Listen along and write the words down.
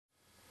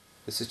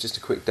This is just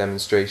a quick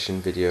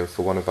demonstration video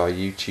for one of our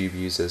YouTube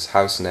users,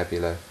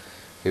 HouseNebula,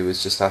 who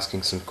was just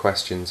asking some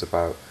questions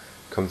about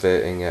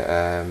converting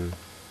a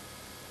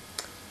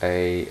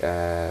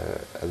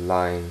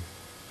line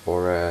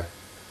or a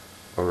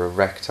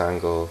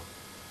rectangle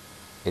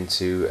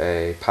into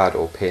a pad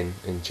or pin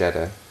in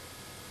GEDA.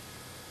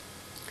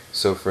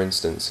 So for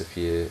instance, if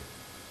you're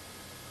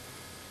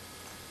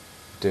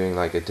doing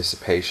like a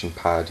disipation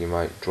pad, you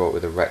might draw it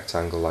with a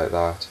rectangle like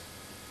that,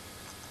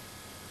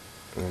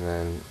 and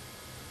then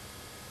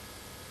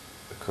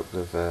a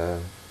couple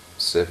of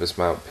surface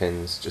mount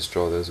pins, just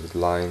draw those with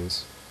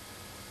lines.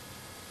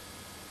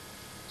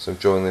 So I'm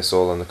drawing this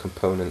all on the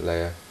component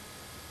layer.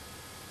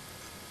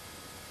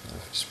 If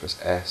I just press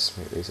S,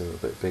 make these a little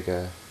bit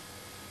bigger.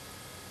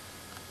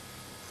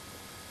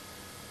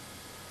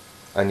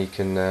 And you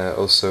can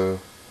also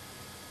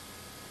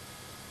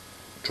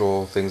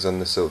draw things on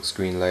the silk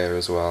screen layer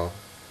as well.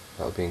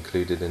 That'll be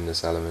included in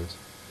this element.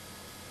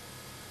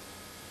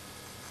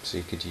 So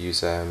you could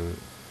use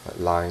like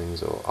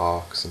lines or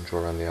arcs and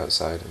draw around the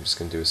outside. I'm just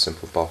going to do a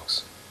simple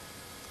box.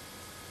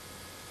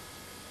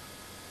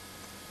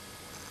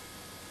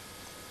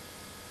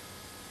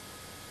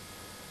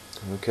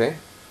 Okay.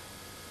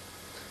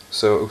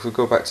 So if we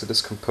go back to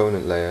this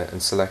component layer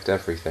and select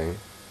everything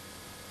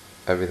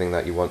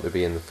that you want to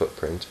be in the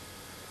footprint,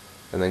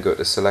 and then go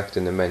to select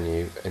in the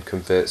menu and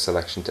convert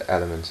selection to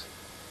element.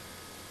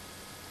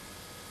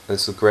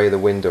 This will grey the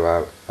window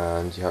out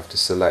and you have to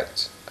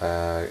select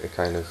a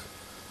kind of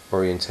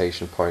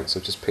orientation point,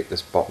 so just pick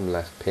this bottom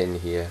left pin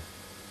here,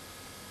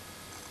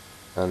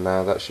 and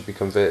now that should be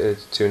converted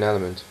to an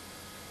element.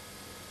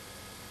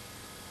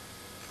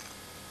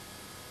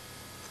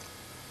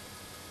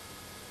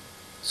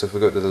 So if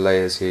we go to the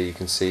layers here, you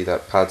can see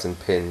that pads and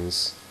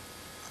pins,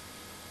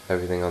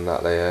 everything on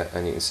that layer,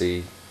 and you can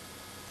see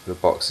the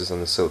boxes on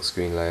the silk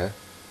screen layer.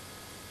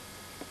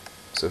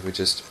 So if we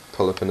just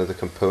pull up another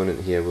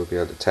component here, we'll be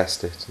able to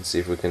test it and see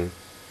if we can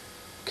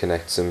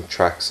connect some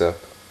tracks up.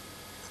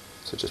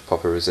 So just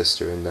pop a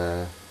resistor in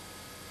there,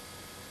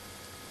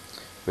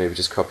 maybe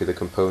just copy the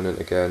component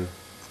again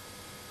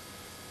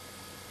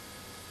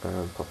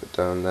and pop it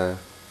down there.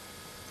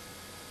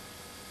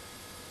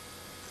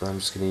 I'm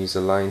just going to use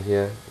a line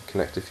here and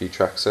connect a few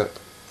tracks up.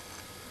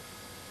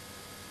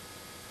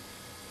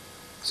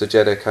 So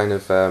GEDA kind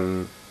of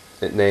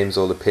it names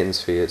all the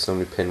pins for you. It's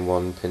normally pin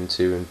 1, pin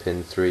 2 and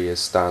pin 3 as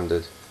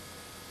standard.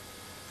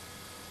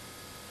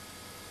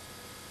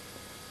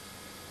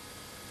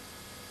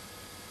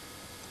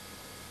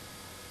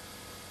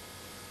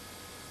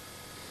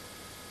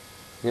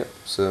 Yep,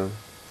 so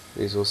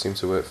these all seem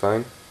to work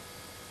fine.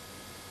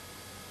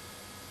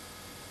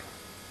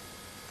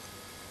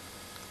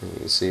 And you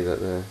can see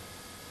that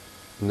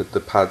the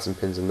pads and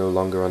pins are no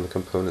longer on the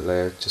component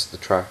layer, just the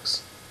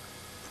tracks.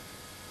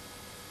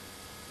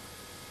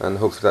 And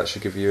hopefully that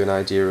should give you an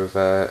idea of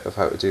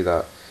how to do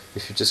that.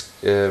 If you just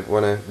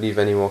want to leave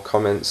any more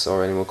comments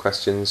or any more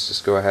questions,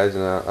 just go ahead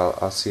and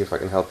I'll see if I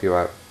can help you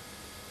out.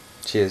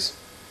 Cheers.